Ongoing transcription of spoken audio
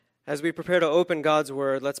As we prepare to open God's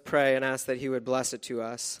Word, let's pray and ask that He would bless it to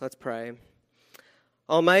us. Let's pray.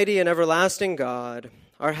 Almighty and everlasting God,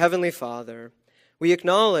 our Heavenly Father, we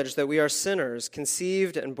acknowledge that we are sinners,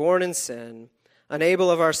 conceived and born in sin, unable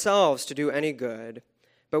of ourselves to do any good,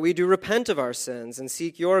 but we do repent of our sins and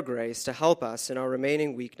seek your grace to help us in our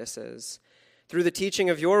remaining weaknesses. Through the teaching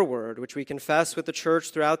of your word, which we confess with the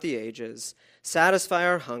church throughout the ages, satisfy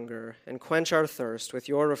our hunger and quench our thirst with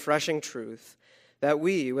your refreshing truth, that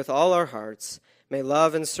we, with all our hearts, may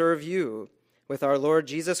love and serve you with our Lord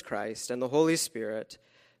Jesus Christ and the Holy Spirit,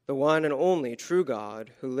 the one and only true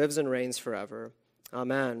God who lives and reigns forever.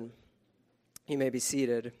 Amen. You may be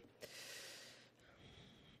seated.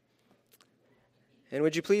 And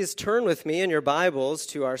would you please turn with me in your Bibles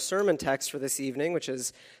to our sermon text for this evening, which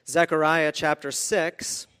is Zechariah chapter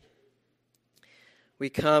 6.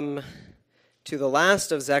 We come to the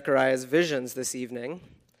last of Zechariah's visions this evening,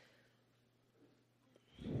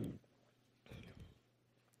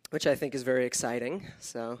 which I think is very exciting.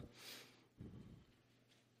 So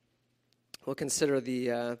we'll consider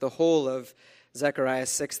the whole of Zechariah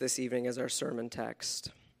 6 this evening as our sermon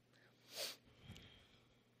text.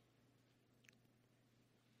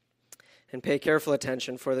 And pay careful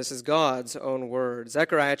attention, for this is God's own word.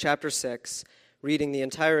 Zechariah chapter 6, reading the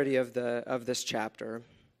entirety of this chapter.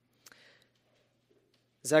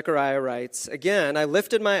 Zechariah writes, "Again I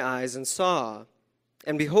lifted my eyes and saw,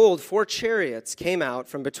 and behold, 4 chariots came out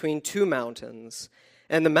from between 2 mountains,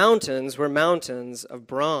 and the mountains were mountains of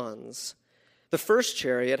bronze. The first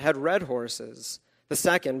chariot had red horses, the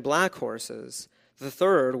second black horses, the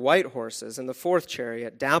third white horses, and the fourth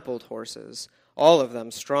chariot dappled horses, all of them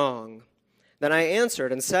strong. Then I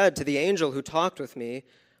answered and said to the angel who talked with me,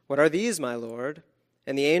 'What are these, my Lord?'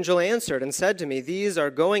 And the angel answered and said to me, 'These are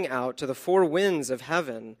going out to the 4 winds of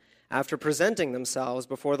heaven, after presenting themselves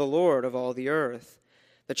before the Lord of all the earth.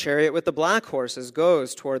 The chariot with the black horses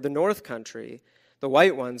goes toward the north country, the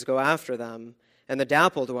white ones go after them, and the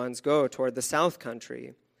dappled ones go toward the south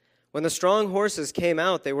country.' When the strong horses came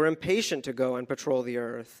out, they were impatient to go and patrol the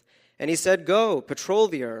earth. And he said, 'Go, patrol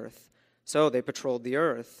the earth.' So they patrolled the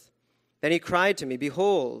earth. Then he cried to me,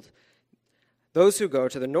 'Behold, those who go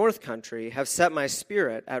to the north country have set my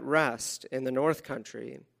spirit at rest in the north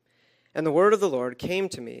country.' And the word of the Lord came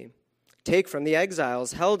to me, 'Take from the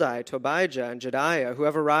exiles Heldai, Tobijah, and Jedaiah, who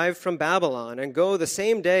have arrived from Babylon, and go the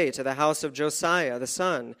same day to the house of Josiah, the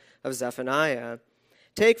son of Zephaniah.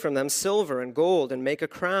 Take from them silver and gold, and make a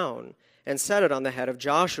crown, and set it on the head of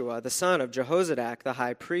Joshua, the son of Jehozadak, the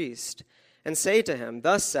high priest. And say to him,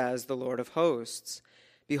 Thus says the Lord of hosts,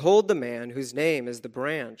 Behold the man whose name is the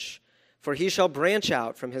branch, for he shall branch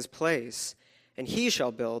out from his place, and he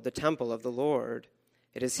shall build the temple of the Lord.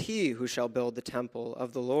 It is he who shall build the temple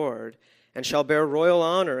of the Lord, and shall bear royal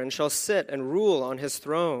honor, and shall sit and rule on his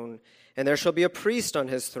throne. And there shall be a priest on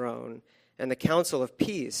his throne, and the counsel of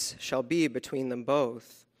peace shall be between them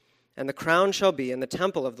both. And the crown shall be in the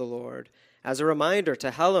temple of the Lord, as a reminder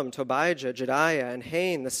to Helam, Tobijah, Jedaiah, and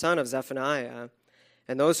Hain, the son of Zephaniah.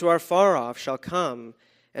 And those who are far off shall come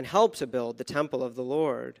and help to build the temple of the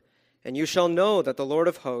Lord. And you shall know that the Lord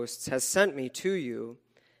of hosts has sent me to you.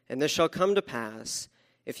 And this shall come to pass,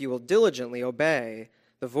 if you will diligently obey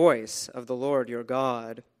the voice of the Lord your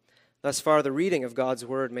God." Thus far the reading of God's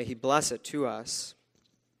word. May he bless it to us.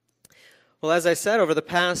 Well, as I said, over the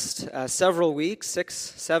past several weeks,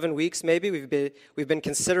 6-7 weeks maybe, we've been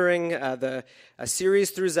considering a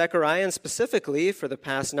series through Zechariah, and specifically for the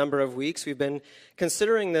past number of weeks, we've been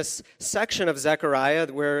considering this section of Zechariah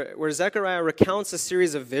where Zechariah recounts a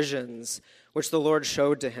series of visions which the Lord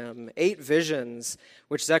showed to him. 8 visions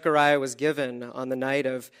which Zechariah was given on the night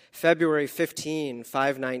of February 15,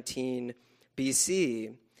 519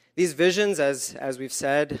 BC. These visions, as we've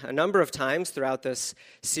said a number of times throughout this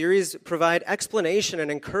series, provide explanation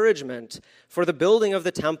and encouragement for the building of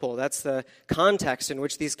the temple. That's the context in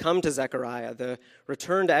which these come to Zechariah. The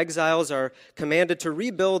returned exiles are commanded to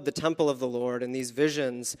rebuild the temple of the Lord, and these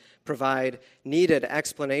visions provide needed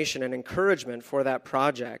explanation and encouragement for that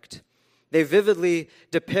project. They vividly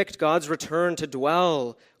depict God's return to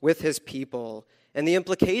dwell with his people, and the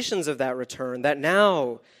implications of that return, that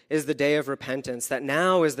now is the day of repentance, that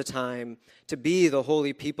now is the time to be the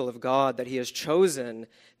holy people of God that he has chosen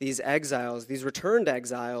these exiles, these returned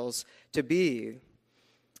exiles, to be.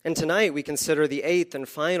 And tonight we consider the 8th and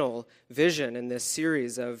final vision in this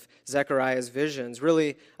series of Zechariah's visions,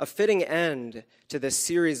 really a fitting end to this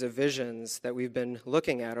series of visions that we've been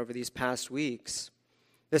looking at over these past weeks.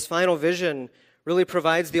 This final vision really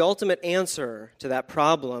provides the ultimate answer to that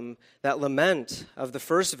problem, that lament of the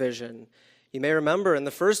first vision. You may remember in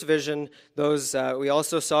the first vision, we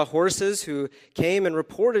also saw horses who came and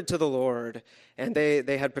reported to the Lord, and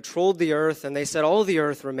they had patrolled the earth, and they said, all the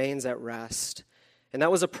earth remains at rest. And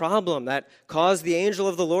that was a problem that caused the angel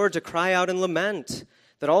of the Lord to cry out and lament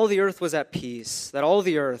that all the earth was at peace, that all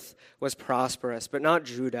the earth was prosperous, but not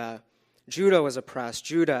Judah. Judah was oppressed.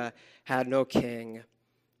 Judah had no king.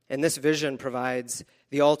 And this vision provides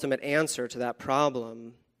the ultimate answer to that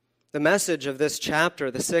problem. The message of this chapter,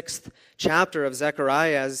 the 6th chapter of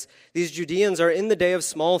Zechariah, as these Judeans are in the day of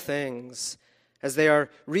small things, as they are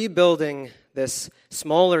rebuilding this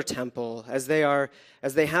smaller temple, as they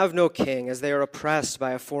have no king, as they are oppressed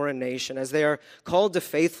by a foreign nation, as they are called to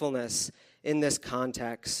faithfulness in this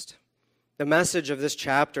context. The message of this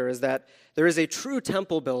chapter is that there is a true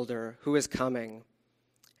temple builder who is coming,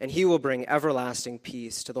 and he will bring everlasting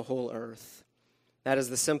peace to the whole earth. That is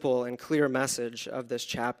the simple and clear message of this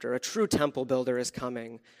chapter. A true temple builder is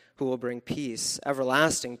coming who will bring peace,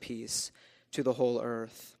 everlasting peace, to the whole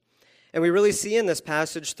earth. And we really see in this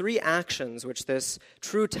passage 3 actions which this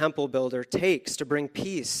true temple builder takes to bring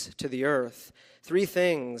peace to the earth. 3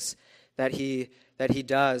 things that he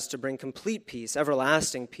does to bring complete peace,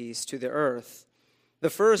 everlasting peace to the earth.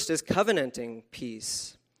 The first is covenanting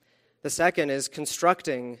peace. The second is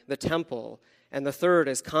constructing the temple. And the third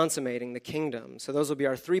is consummating the kingdom. So those will be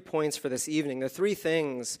our 3 points for this evening. The 3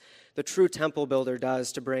 things the true temple builder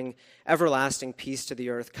does to bring everlasting peace to the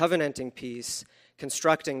earth: covenanting peace,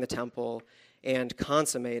 constructing the temple, and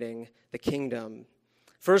consummating the kingdom.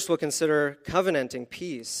 First, we'll consider covenanting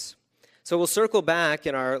peace. So we'll circle back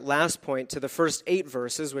in our last point to the first 8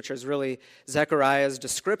 verses, which is really Zechariah's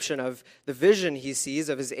description of the vision he sees,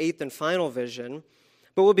 of his 8th and final vision.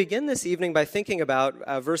 But we'll begin this evening by thinking about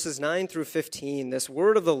verses 9 through 15, this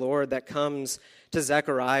word of the Lord that comes to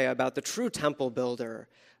Zechariah about the true temple builder,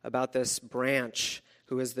 about this branch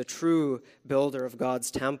who is the true builder of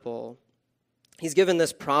God's temple. He's given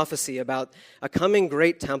this prophecy about a coming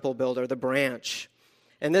great temple builder, the branch.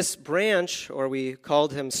 And this branch, or we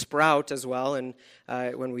called him Sprout as well, and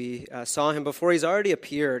when we saw him before, he's already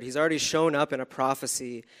appeared. He's already shown up in a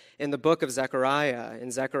prophecy in the book of Zechariah,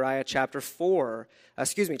 in Zechariah chapter 3,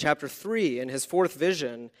 in his 4th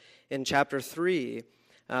vision in chapter 3.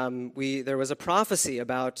 There was a prophecy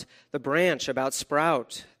about the branch, about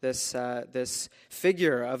Sprout, this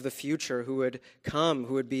figure of the future who would come,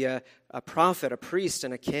 who would be a prophet, a priest,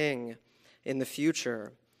 and a king in the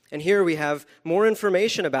future. And here we have more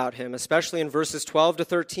information about him, especially in verses 12 to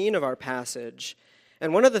 13 of our passage.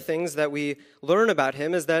 And one of the things that we learn about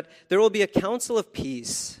him is that there will be a council of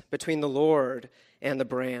peace between the Lord and the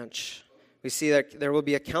branch. We see that there will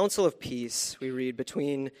be a council of peace, we read,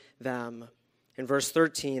 between them. In verse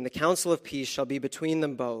 13, the council of peace shall be between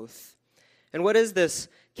them both. And what is this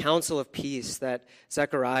council of peace that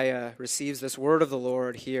Zechariah receives this word of the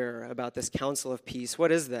Lord here about this council of peace?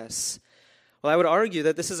 What is this? Well, I would argue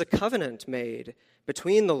that this is a covenant made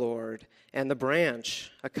between the Lord and the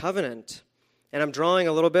branch, a covenant. And I'm drawing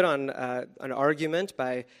a little bit on an argument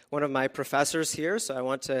by one of my professors here, so I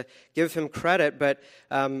want to give him credit. But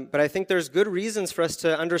I think there's good reasons for us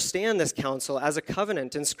to understand this counsel as a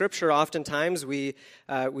covenant. In Scripture, oftentimes we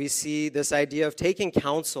see this idea of taking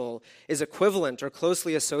counsel is equivalent or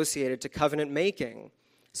closely associated to covenant making.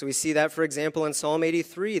 So we see that, for example, in Psalm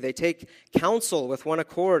 83. They take counsel with one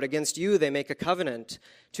accord. Against you they make a covenant.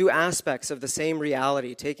 2 aspects of the same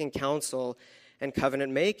reality, taking counsel and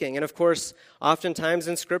covenant making. And of course, oftentimes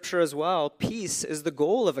in Scripture as well, peace is the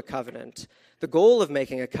goal of a covenant. The goal of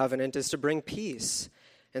making a covenant is to bring peace.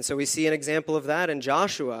 And so we see an example of that in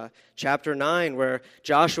Joshua chapter 9, where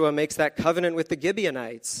Joshua makes that covenant with the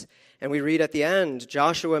Gibeonites. And we read at the end,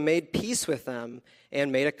 Joshua made peace with them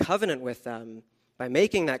and made a covenant with them. By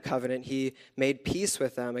making that covenant, he made peace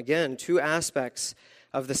with them. Again, 2 aspects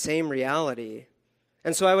of the same reality.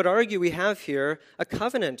 And so I would argue we have here a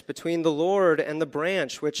covenant between the Lord and the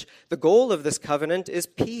branch, which the goal of this covenant is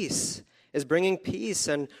peace, is bringing peace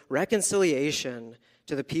and reconciliation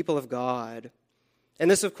to the people of God.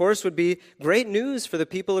 And this, of course, would be great news for the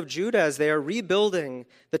people of Judah as they are rebuilding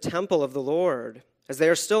the temple of the Lord. As they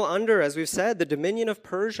are still under, as we've said, the dominion of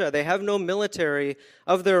Persia. They have no military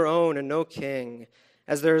of their own and no king.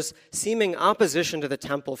 As there's seeming opposition to the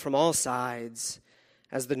temple from all sides.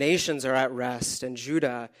 As the nations are at rest and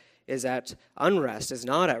Judah is at unrest, is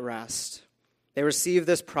not at rest. They receive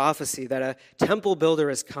this prophecy that a temple builder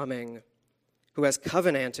is coming who has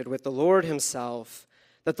covenanted with the Lord himself,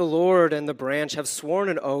 that the Lord and the branch have sworn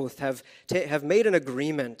an oath, have made an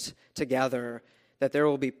agreement together that there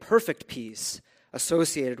will be perfect peace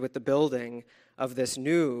associated with the building of this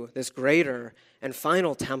new, this greater and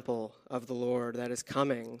final temple of the Lord that is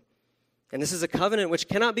coming. And this is a covenant which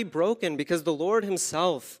cannot be broken because the Lord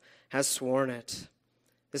himself has sworn it.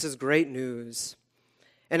 This is great news.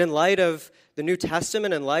 And in light of the New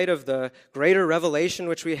Testament, in light of the greater revelation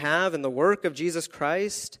which we have in the work of Jesus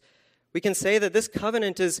Christ, we can say that this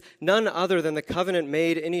covenant is none other than the covenant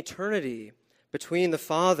made in eternity between the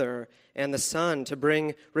Father and the Son to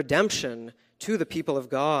bring redemption to the people of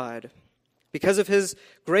God. Because of his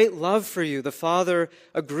great love for you, the Father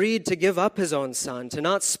agreed to give up his own Son, to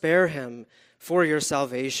not spare him for your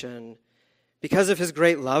salvation. Because of his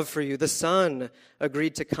great love for you, the Son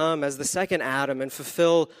agreed to come as the second Adam and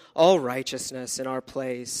fulfill all righteousness in our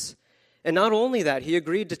place. And not only that, he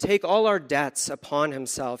agreed to take all our debts upon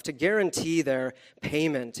himself, to guarantee their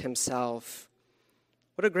payment himself.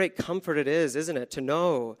 What a great comfort it is, isn't it, to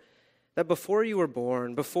know that before you were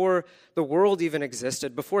born, before the world even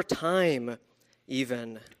existed, before time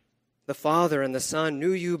even, the Father and the Son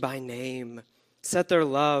knew you by name, set their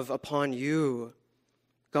love upon you.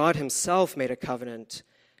 God himself made a covenant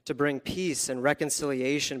to bring peace and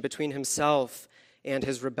reconciliation between himself and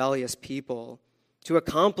his rebellious people, to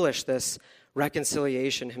accomplish this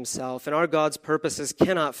reconciliation himself. And our God's purposes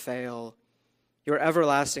cannot fail. Your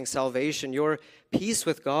everlasting salvation, your peace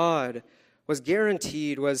with God was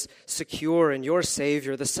guaranteed, was secure in your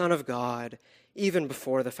Savior, the Son of God, even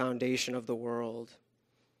before the foundation of the world.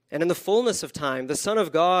 And in the fullness of time, the Son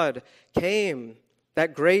of God came,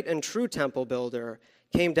 that great and true temple builder,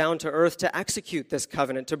 came down to earth to execute this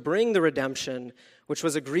covenant, to bring the redemption which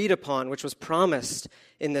was agreed upon, which was promised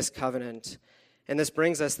in this covenant. And this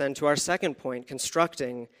brings us then to our second point,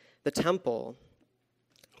 constructing the temple.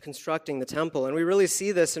 Constructing the temple. And we really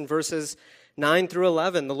see this in verses 9 through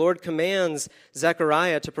 11. The Lord commands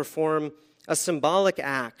Zechariah to perform a symbolic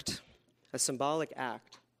act. A symbolic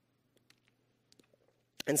act.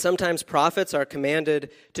 And sometimes prophets are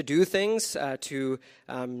commanded to do things,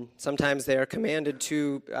 sometimes they are commanded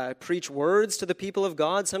to preach words to the people of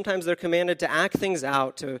God. Sometimes they're commanded to act things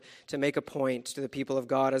out, to make a point to the people of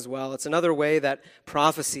God as well. It's another way that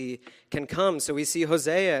prophecy can come. So we see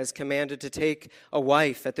Hosea is commanded to take a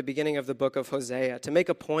wife at the beginning of the book of Hosea, to make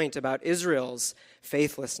a point about Israel's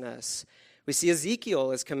faithlessness. We see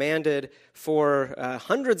Ezekiel is commanded for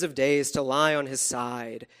hundreds of days to lie on his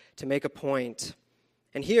side, to make a point.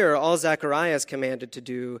 And here, all Zechariah is commanded to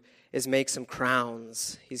do is make some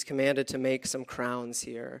crowns. He's commanded to make some crowns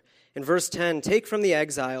here. In verse 10, take from the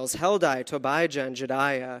exiles Heldai, Tobijah, and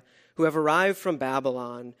Jedaiah, who have arrived from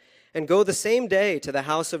Babylon, and go the same day to the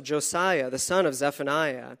house of Josiah, the son of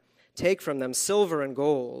Zephaniah. Take from them silver and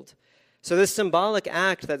gold. So this symbolic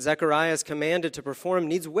act that Zechariah is commanded to perform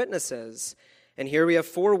needs witnesses. And here we have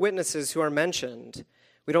 4 witnesses who are mentioned.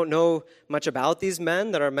 We don't know much about these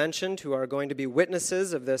men that are mentioned who are going to be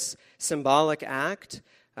witnesses of this symbolic act.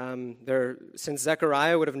 Since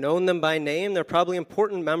Zechariah would have known them by name, they're probably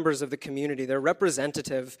important members of the community. They're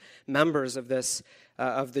representative members of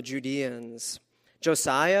the Judeans.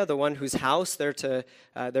 Josiah, the one whose house they're to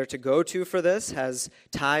go to for this, has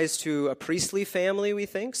ties to a priestly family, we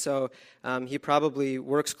think. So he probably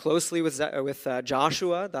works closely with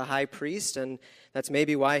Joshua, the high priest, and that's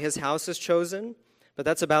maybe why his house is chosen. But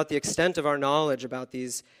that's about the extent of our knowledge about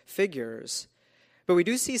these figures. But we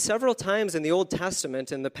do see several times in the Old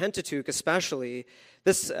Testament, in the Pentateuch especially,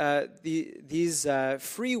 these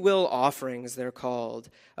free will offerings, they're called,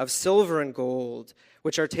 of silver and gold,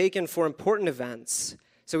 which are taken for important events.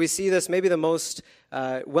 So we see this, maybe the most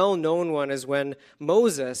well-known one is when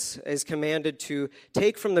Moses is commanded to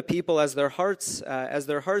take from the people as their hearts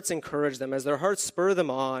encourage them, as their hearts spur them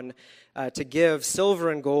on, to give silver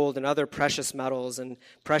and gold and other precious metals and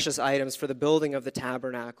precious items for the building of the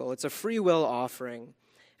tabernacle. It's a free will offering.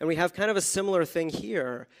 And we have kind of a similar thing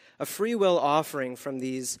here, a free will offering from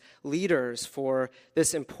these leaders for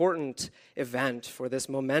this important event, for this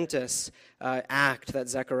momentous act that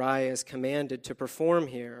Zechariah is commanded to perform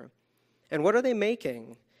here. And what are they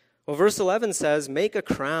making? Well, verse 11 says, make a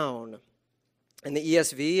crown. In the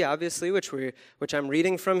ESV, obviously, which I'm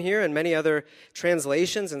reading from here, and many other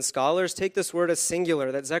translations and scholars take this word as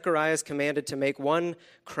singular, that Zechariah is commanded to make one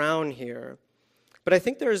crown here. But I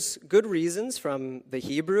think there's good reasons from the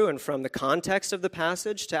Hebrew and from the context of the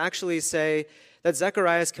passage to actually say that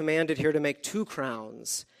Zechariah is commanded here to make 2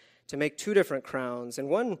 crowns, to make 2 different crowns. And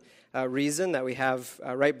one reason that we have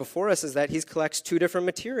right before us is that he collects 2 different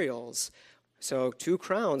materials. So 2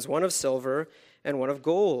 crowns, one of silver and one of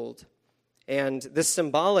gold. And this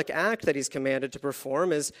symbolic act that he's commanded to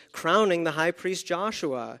perform is crowning the high priest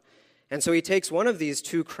Joshua. And so he takes one of these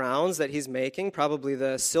 2 crowns that he's making, probably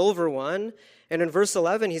the silver one, and in verse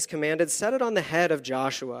 11 he's commanded, set it on the head of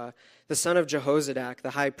Joshua, the son of Jehozadak,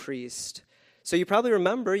 the high priest. So you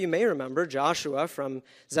may remember Joshua from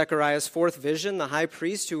Zechariah's fourth vision, the high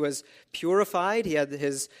priest who was purified. He had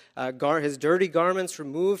his dirty garments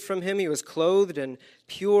removed from him. He was clothed in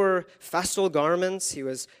pure festal garments. He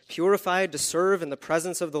was purified to serve in the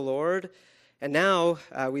presence of the Lord. And now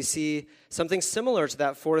we see something similar to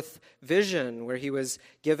that fourth vision, where he was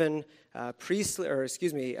given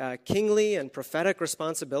kingly and prophetic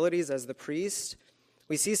responsibilities as the priest.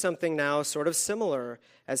 We see something now sort of similar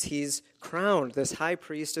as he's crowned. This high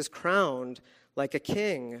priest is crowned like a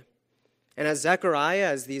king. And as Zechariah,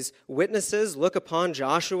 as these witnesses look upon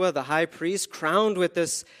Joshua, the high priest, crowned with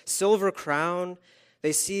this silver crown,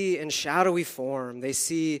 they see in shadowy form, they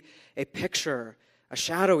see a picture, a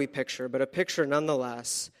shadowy picture, but a picture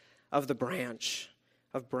nonetheless of the branch.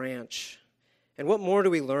 And what more do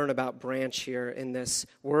we learn about branch here in this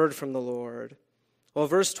word from the Lord? Well,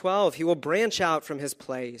 verse 12, he will branch out from his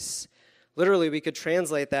place. Literally, we could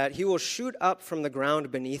translate that, he will shoot up from the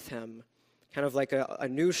ground beneath him, kind of like a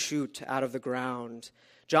new shoot out of the ground.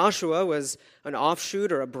 Joshua was an offshoot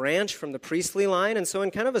or a branch from the priestly line, and so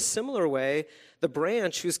in kind of a similar way, the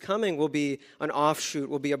branch who's coming will be an offshoot,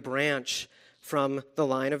 will be a branch from the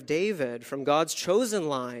line of David, from God's chosen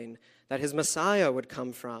line that his Messiah would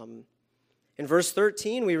come from. In verse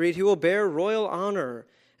 13, we read, he will bear royal honor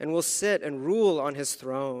and will sit and rule on his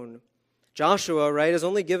throne. Joshua, right, is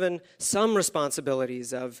only given some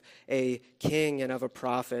responsibilities of a king and of a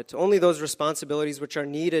prophet, only those responsibilities which are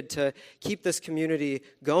needed to keep this community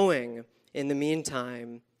going in the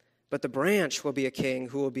meantime. But the branch will be a king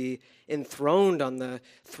who will be enthroned on the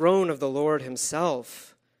throne of the Lord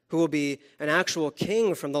himself, who will be an actual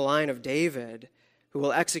king from the line of David, who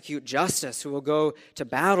will execute justice, who will go to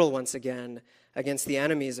battle once again against the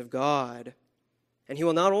enemies of God. And he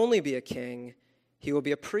will not only be a king, he will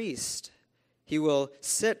be a priest. He will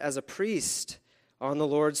sit as a priest on the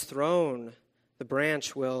Lord's throne. The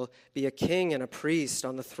branch will be a king and a priest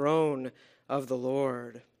on the throne of the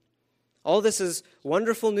Lord. All this is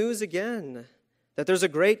wonderful news again, that there's a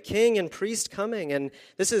great king and priest coming. And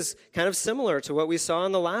this is kind of similar to what we saw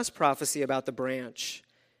in the last prophecy about the branch.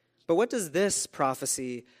 But what does this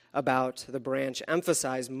prophecy about the branch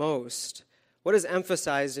emphasize most? What is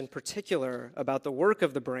emphasized in particular about the work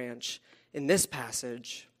of the branch in this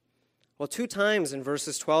passage? Well, 2 times in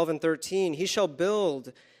verses 12 and 13, he shall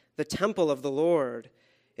build the temple of the Lord.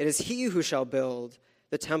 It is he who shall build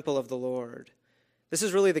the temple of the Lord. This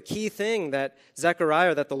is really the key thing that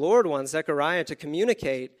the Lord wants Zechariah to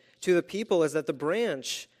communicate to the people, is that the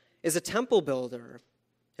branch is a temple builder.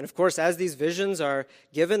 And of course, as these visions are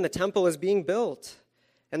given, the temple is being built.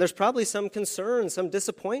 And there's probably some concern, some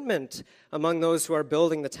disappointment among those who are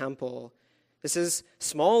building the temple. This is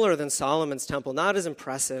smaller than Solomon's temple, not as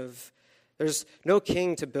impressive. There's no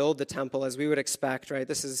king to build the temple as we would expect, right?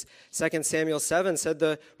 This is 2 Samuel 7 said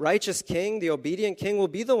the righteous king, the obedient king, will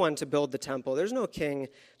be the one to build the temple. There's no king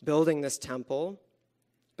building this temple.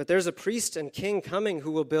 But there's a priest and king coming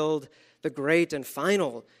who will build the great and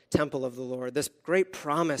final temple of the Lord, this great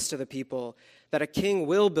promise to the people that a king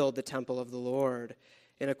will build the temple of the Lord,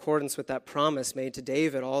 in accordance with that promise made to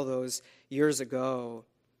David all those years ago,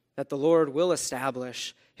 that the Lord will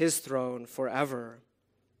establish his throne forever.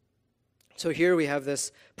 So here we have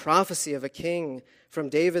this prophecy of a king from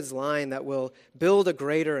David's line that will build a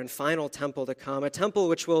greater and final temple to come, a temple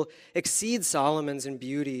which will exceed Solomon's in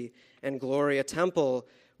beauty and glory, a temple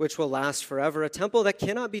which will last forever, a temple that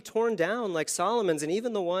cannot be torn down like Solomon's and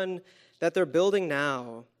even the one that they're building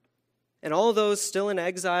now. And all those still in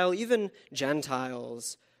exile, even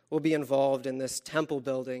Gentiles, will be involved in this temple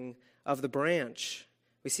building of the branch.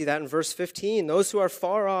 We see that in verse 15. Those who are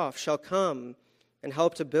far off shall come and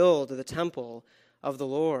help to build the temple of the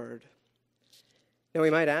Lord. Now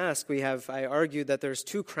we might ask, I argued that there's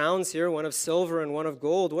 2 crowns here, one of silver and one of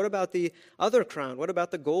gold. What about the other crown? What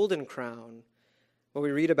about the golden crown? Well,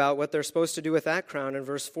 we read about what they're supposed to do with that crown in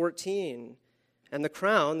verse 14. And the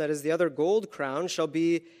crown, that is the other gold crown, shall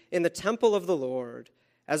be in the temple of the Lord,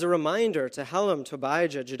 as a reminder to Helem,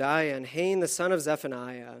 Tobijah, Jedaiah, and Hain, the son of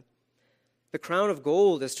Zephaniah. The crown of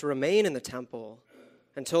gold is to remain in the temple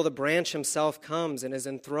until the branch himself comes and is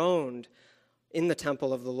enthroned in the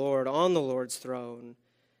temple of the Lord, on the Lord's throne.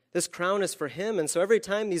 This crown is for him, and so every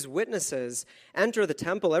time these witnesses enter the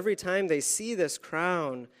temple, every time they see this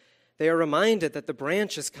crown, they are reminded that the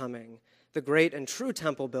branch is coming, the great and true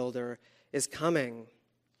temple builder is coming.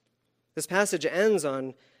 This passage ends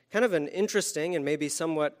on kind of an interesting and maybe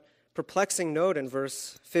somewhat perplexing note in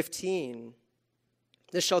verse 15.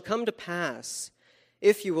 This shall come to pass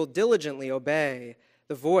if you will diligently obey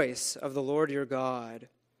the voice of the Lord your God,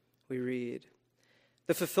 we read.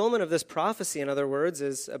 The fulfillment of this prophecy, in other words,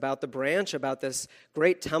 is about the branch, about this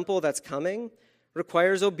great temple that's coming,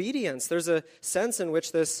 requires obedience. There's a sense in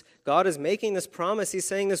which this God is making this promise. He's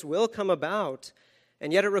saying this will come about,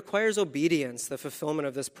 and yet it requires obedience, the fulfillment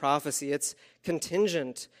of this prophecy. It's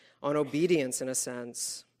contingent on obedience in a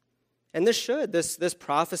sense. And this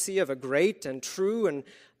prophecy of a great and true and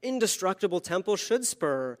indestructible temple should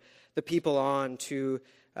spur the people on to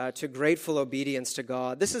grateful obedience to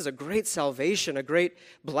God. This is a great salvation, a great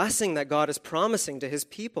blessing that God is promising to his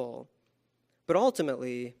people. But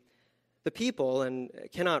ultimately, the people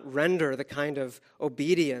cannot render the kind of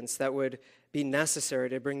obedience that would be necessary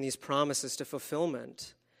to bring these promises to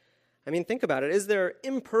fulfillment. I mean, think about it. Is there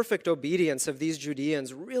imperfect obedience of these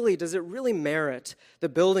Judeans does it really merit the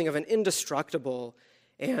building of an indestructible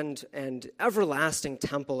and everlasting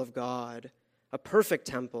temple of God, a perfect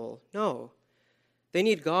temple? No. They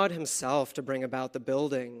need God himself to bring about the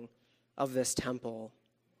building of this temple.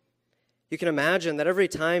 You can imagine that every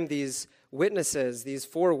time these witnesses, these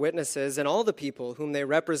 4 witnesses, and all the people whom they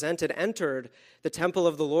represented entered the temple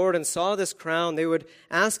of the Lord and saw this crown, they would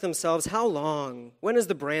ask themselves, how long? When is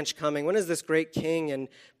the branch coming? When is this great king and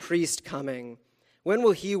priest coming? When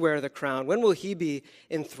will he wear the crown? When will he be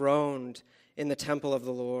enthroned in the temple of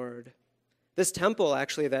the Lord? This temple,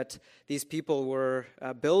 actually, that these people were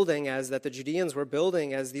building, that the Judeans were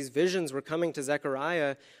building as these visions were coming to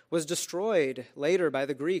Zechariah, was destroyed later by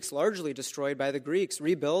the Greeks, largely destroyed by the Greeks,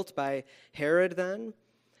 rebuilt by Herod then.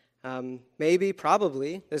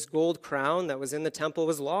 Probably, this gold crown that was in the temple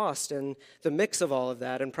was lost in the mix of all of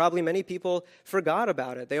that, and probably many people forgot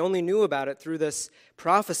about it. They only knew about it through this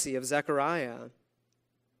prophecy of Zechariah.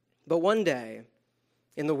 But one day,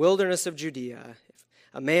 in the wilderness of Judea,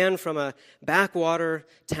 a man from a backwater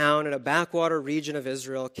town in a backwater region of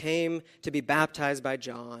Israel came to be baptized by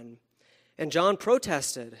John. And John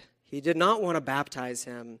protested. He did not want to baptize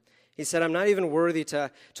him. He said, I'm not even worthy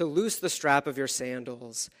to loose the strap of your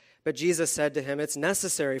sandals. But Jesus said to him, it's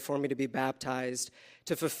necessary for me to be baptized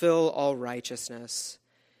to fulfill all righteousness.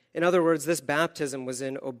 In other words, this baptism was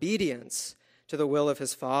in obedience to the will of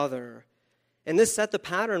his Father. And this set the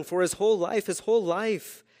pattern for his whole life. His whole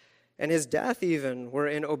life and his death even were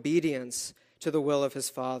in obedience to the will of his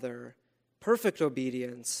Father. Perfect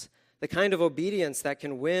obedience, the kind of obedience that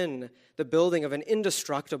can win the building of an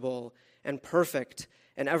indestructible and perfect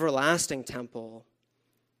and everlasting temple.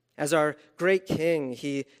 As our great king,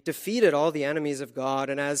 he defeated all the enemies of God,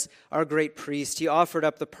 and as our great priest, he offered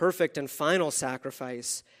up the perfect and final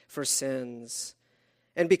sacrifice for sins.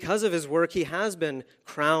 And because of his work, he has been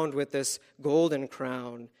crowned with this golden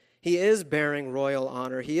crown. He is bearing royal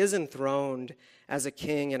honor. He is enthroned as a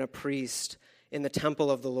king and a priest in the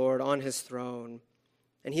temple of the Lord on his throne.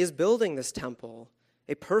 And he is building this temple,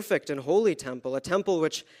 a perfect and holy temple, a temple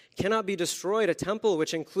which cannot be destroyed, a temple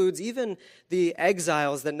which includes even the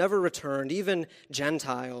exiles that never returned, even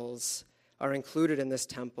Gentiles are included in this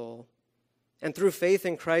temple. And through faith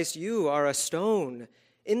in Christ, you are a stone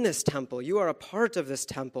in this temple. You are a part of this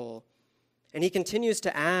temple. And he continues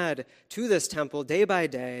to add to this temple day by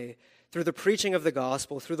day through the preaching of the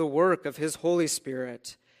gospel, through the work of his Holy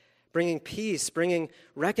Spirit, bringing peace, bringing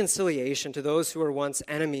reconciliation to those who were once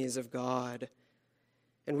enemies of God.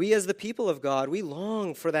 And we as the people of God, we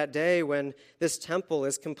long for that day when this temple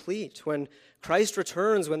is complete, when Christ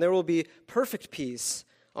returns, when there will be perfect peace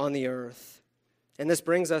on the earth. And this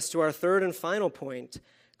brings us to our third and final point,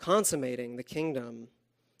 consummating the kingdom.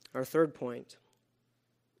 Our third point.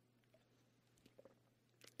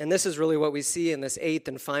 And this is really what we see in this 8th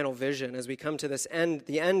and final vision as we come to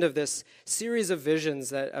the end of this series of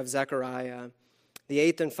visions of Zechariah. The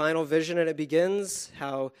 8th and final vision, and it begins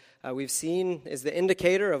how we've seen is the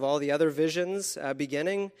indicator of all the other visions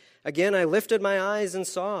beginning. Again, I lifted my eyes and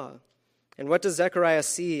saw. And what does Zechariah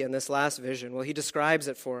see in this last vision? Well, he describes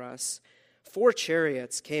it for us. 4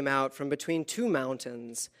 chariots came out from between 2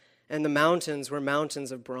 mountains, and the mountains were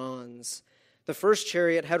mountains of bronze. The first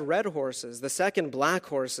chariot had red horses, the second black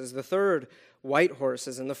horses, the third white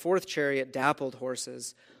horses, and the fourth chariot dappled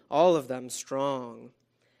horses, all of them strong.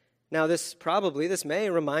 Now this may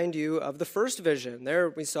remind you of the first vision.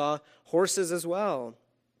 There we saw horses as well.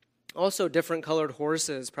 Also different colored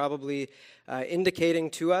horses, probably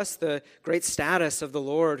indicating to us the great status of the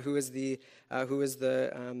Lord who is the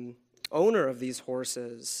owner of these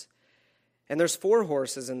horses. And there's 4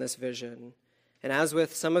 horses in this vision. And as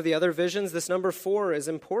with some of the other visions, this number 4 is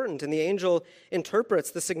important, and the angel interprets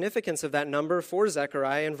the significance of that number for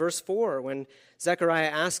Zechariah in verse 4, when Zechariah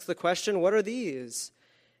asks the question, what are these?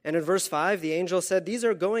 And in verse 5, the angel said, these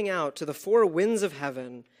are going out to the 4 winds of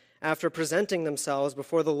heaven after presenting themselves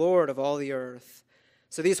before the Lord of all the earth.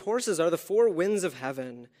 So these horses are the four winds of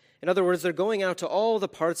heaven. In other words, they're going out to all the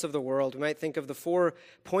parts of the world. We might think of the 4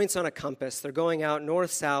 points on a compass. They're going out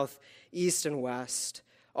north, south, east, and west,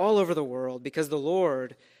 all over the world, because the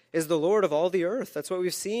Lord is the Lord of all the earth. That's what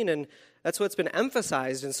we've seen, and that's what's been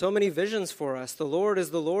emphasized in so many visions for us. The Lord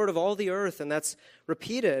is the Lord of all the earth, and that's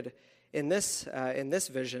repeated in this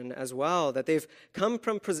vision as well, that they've come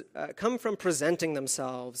from presenting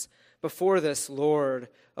themselves before this Lord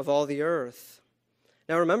of all the earth.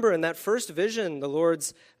 Now remember, in that first vision,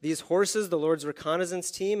 these horses, the Lord's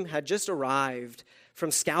reconnaissance team, had just arrived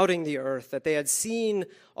from scouting the earth, that they had seen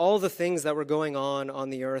all the things that were going on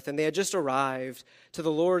the earth, and they had just arrived to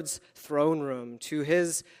the Lord's throne room, to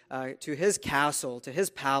his castle, to his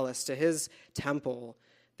palace, to his temple.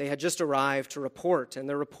 They had just arrived to report, and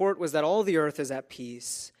their report was that all the earth is at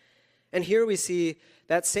peace. And here we see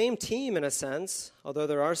that same team, in a sense, although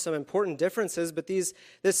there are some important differences, but this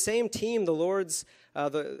same team, at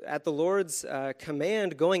the Lord's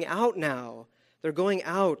command, going out now. They're going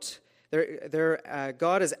out.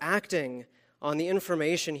 God is acting on the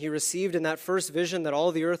information he received in that first vision that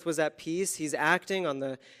all the earth was at peace. He's acting on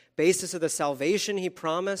the basis of the salvation he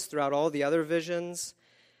promised throughout all the other visions.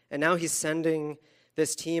 And now he's sending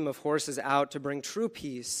this team of horses out to bring true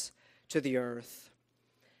peace to the earth.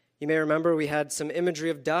 You may remember we had some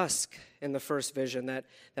imagery of dusk in the first vision,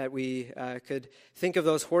 that we could think of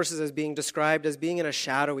those horses as being described as being in a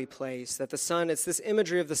shadowy place, that the sun, it's this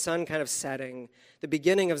imagery of the sun kind of setting, the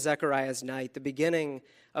beginning of Zechariah's night, the beginning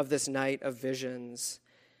of this night of visions.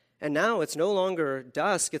 And now it's no longer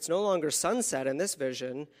dusk, it's no longer sunset in this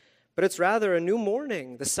vision, but it's rather a new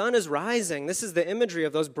morning. The sun is rising. This is the imagery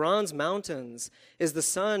of those bronze mountains, is the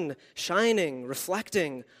sun shining,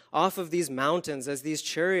 reflecting off of these mountains as these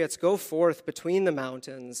chariots go forth between the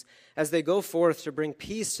mountains, as they go forth to bring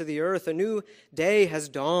peace to the earth. A new day has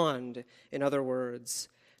dawned, in other words.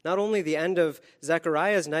 Not only the end of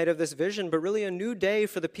Zechariah's night of this vision, but really a new day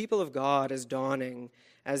for the people of God is dawning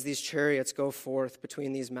as these chariots go forth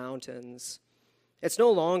between these mountains. It's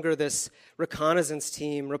no longer this reconnaissance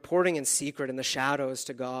team reporting in secret in the shadows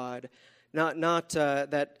to God.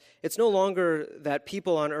 That it's no longer that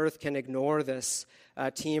people on earth can ignore this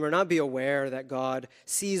team or not be aware that God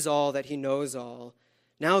sees all, that he knows all.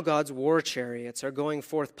 Now God's war chariots are going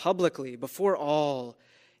forth publicly before all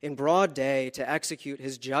in broad day to execute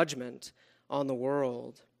his judgment on the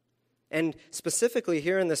world. And specifically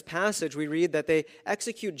here in this passage, we read that they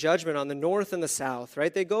execute judgment on the north and the south,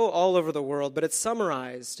 right? They go all over the world, but it's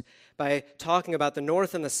summarized by talking about the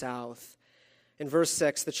north and the south. In verse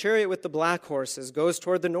 6, the chariot with the black horses goes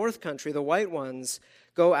toward the north country, the white ones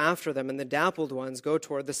go after them, and the dappled ones go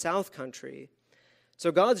toward the south country.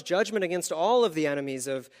 So God's judgment against all of the enemies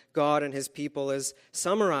of God and his people is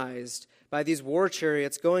summarized by these war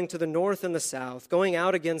chariots going to the north and the south, going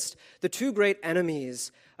out against the two great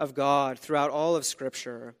enemies of God throughout all of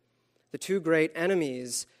Scripture. The two great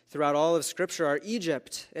enemies throughout all of Scripture are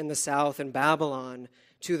Egypt in the south and Babylon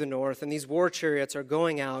to the north, and these war chariots are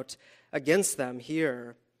going out against them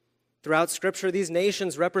here. Throughout Scripture, these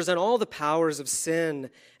nations represent all the powers of sin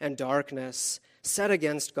and darkness set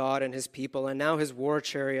against God and his people, and now his war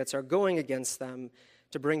chariots are going against them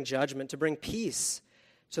to bring judgment, to bring peace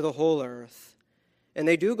to the whole earth. And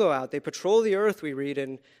they do go out. They patrol the earth, we read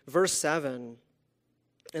in verse 7.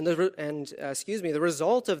 And the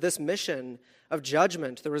result of this mission of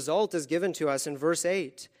judgment, the result is given to us in verse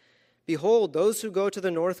 8. Behold, those who go to the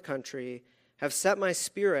north country have set my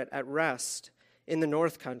spirit at rest in the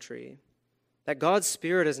north country. That God's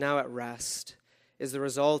spirit is now at rest is the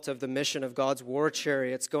result of the mission of God's war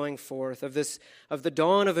chariots going forth, of the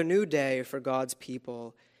dawn of a new day for God's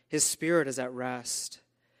people. His spirit is at rest.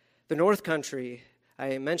 The north country,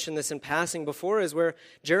 I mentioned this in passing before, is where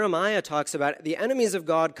Jeremiah talks about the enemies of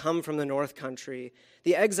God come from the north country.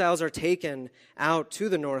 The exiles are taken out to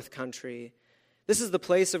the north country. This is the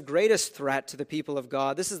place of greatest threat to the people of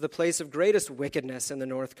God. This is the place of greatest wickedness in the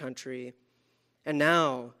north country. And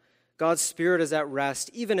now, God's Spirit is at rest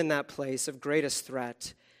even in that place of greatest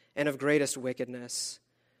threat and of greatest wickedness.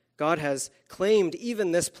 God has claimed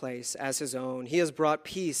even this place as his own. He has brought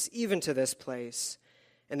peace even to this place.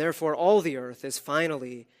 And therefore all the earth is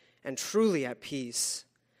finally and truly at peace.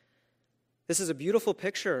 This is a beautiful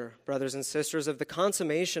picture, brothers and sisters, of the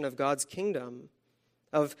consummation of God's kingdom,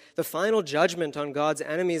 of the final judgment on God's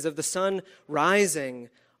enemies, of the sun rising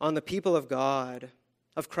on the people of God,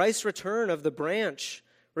 of Christ's return, of the branch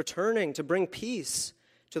returning to bring peace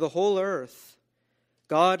to the whole earth.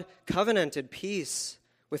 God covenanted peace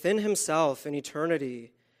within himself in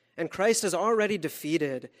eternity, And Christ has already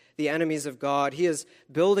defeated the enemies of God. He is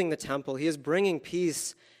building the temple. He is bringing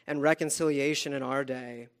peace and reconciliation in our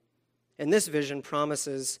day. And this vision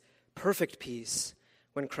promises perfect peace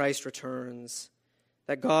when Christ returns.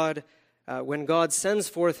 That when God sends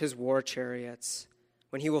forth his war chariots,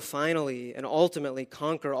 when he will finally and ultimately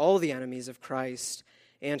conquer all the enemies of Christ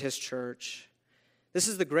and his church. This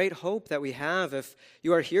is the great hope that we have if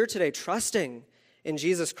you are here today trusting in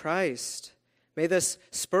Jesus Christ. May this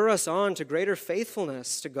spur us on to greater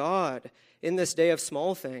faithfulness to God in this day of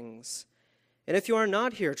small things. And if you are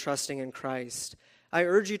not here trusting in Christ, I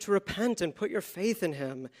urge you to repent and put your faith in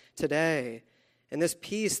him today. And this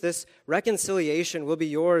peace, this reconciliation will be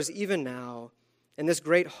yours even now. And this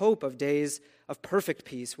great hope of days of perfect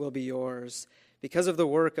peace will be yours because of the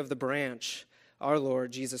work of the branch, our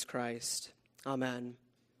Lord Jesus Christ. Amen.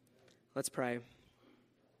 Let's pray.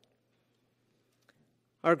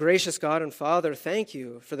 Our gracious God and Father, thank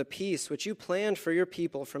you for the peace which you planned for your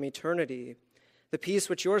people from eternity, the peace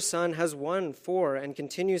which your Son has won for and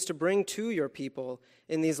continues to bring to your people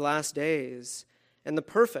in these last days, and the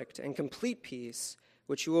perfect and complete peace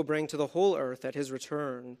which you will bring to the whole earth at his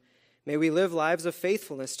return. May we live lives of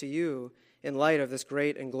faithfulness to you in light of this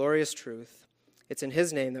great and glorious truth. It's in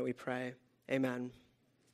his name that we pray. Amen.